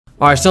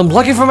Alright, so I'm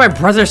looking for my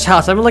brother's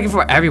house. I've been looking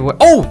for everywhere.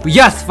 Oh,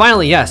 yes,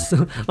 finally, yes. I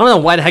don't know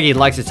why the heck he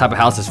likes this type of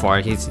houses for.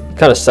 He's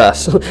kind of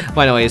sus.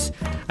 But anyways,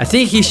 I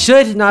think he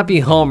should not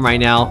be home right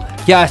now.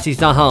 Yes, he's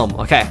not home.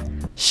 Okay,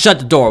 shut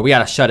the door. We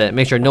gotta shut it.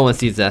 Make sure no one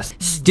sees this.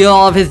 Steal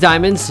all of his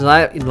diamonds.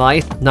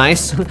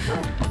 Nice.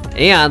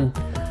 And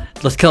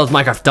let's kill his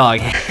Minecraft dog.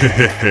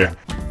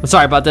 I'm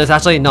sorry about this.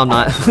 Actually, no, I'm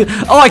not.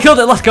 Oh, I killed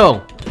it. Let's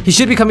go. He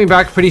should be coming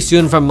back pretty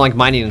soon from like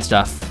mining and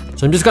stuff.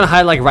 So I'm just gonna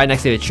hide like right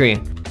next to the tree.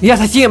 Yes,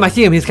 I see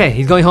him. He's okay.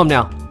 He's going home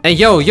now. Hey,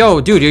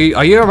 yo, dude,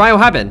 are you alright?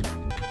 What happened?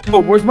 Oh,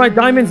 where's my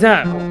diamonds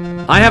at?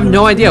 I have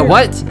no idea.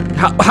 What?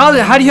 How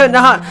do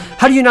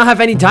you not have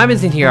any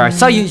diamonds in here? I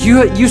saw you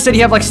said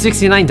you have like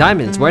 69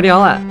 diamonds. Where are they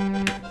all at?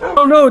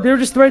 Oh no, they're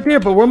just right there.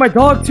 But where my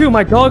dog too?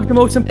 My dog's the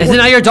most important.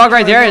 Isn't that your dog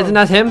right there? Isn't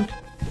that him?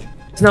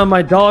 It's not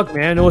my dog,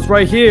 man. It was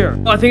right here.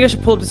 I think I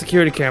should pull up the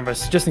security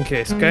cameras just in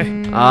case. Okay.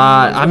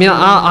 I mean,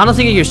 I don't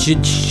think you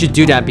should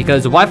do that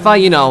because the Wi-Fi,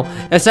 you know,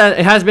 it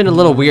has been a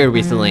little weird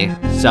recently.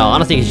 So I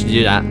don't think you should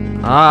do that.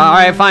 All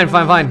right,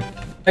 fine.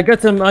 I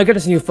got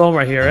this new phone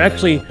right here. It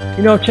actually,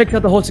 you know, checks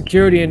out the whole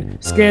security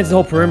and scans the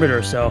whole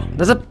perimeter. So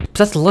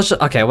that's delicious.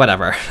 Okay,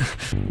 whatever.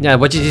 Yeah,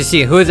 what did you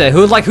see? Who is it?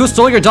 Who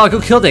stole your dog? Who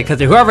killed it?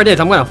 Because whoever it is,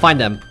 I'm gonna find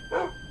them.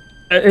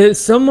 It's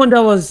someone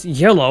that was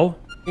yellow.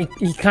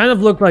 He kind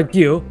of looked like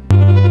you.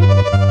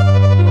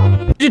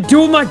 What did you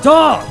do with my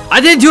dog? I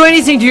didn't do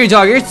anything to your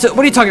dog. What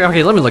are you talking about?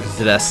 Okay, let me look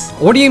into this.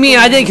 What do you mean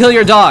I didn't kill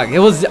your dog?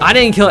 I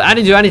didn't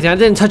do anything. I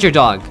didn't touch your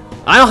dog.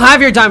 I don't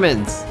have your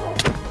diamonds.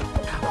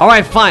 All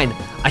right, fine.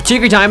 I took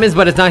your diamonds,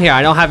 but it's not here.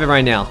 I don't have it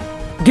right now.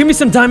 Give me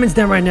some diamonds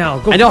then right now.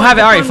 I don't have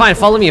it. All right, fine.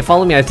 Follow me.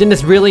 I was in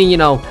this really, you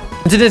know,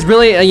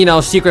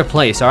 secret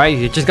place. All right,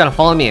 you just gotta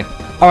follow me.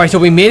 All right, so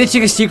we made it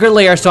to a secret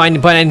lair.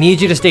 But I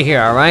need you to stay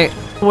here. All right.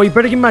 Well, you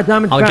better give me my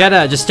diamonds back. I'll get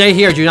it. Just stay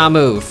here. Do not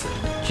move.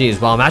 Jeez,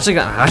 well, I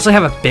actually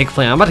have a big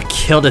plan. I'm about to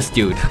kill this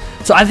dude.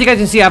 So I think I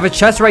can see I have a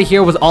chest right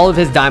here with all of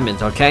his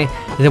diamonds, okay?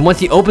 And then once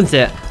he opens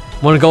it,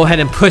 I'm gonna go ahead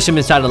and push him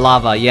inside the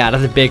lava. Yeah,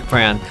 that's a big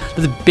plan.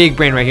 That's a big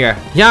brain right here.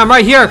 Yeah, I'm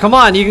right here. Come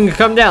on, you can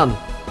come down.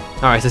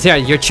 All right, so here,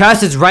 your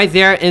chest is right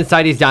there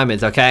inside these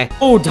diamonds, okay?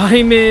 Oh,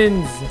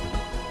 diamonds.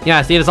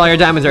 Yeah, see, that's all your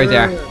diamonds right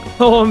there.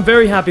 Oh, I'm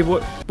very happy.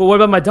 But what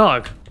about my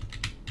dog?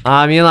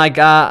 I mean, like,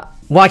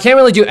 well, I can't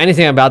really do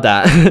anything about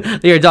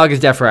that. Your dog is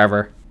dead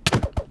forever.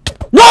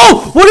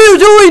 No! What are you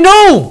doing?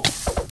 No!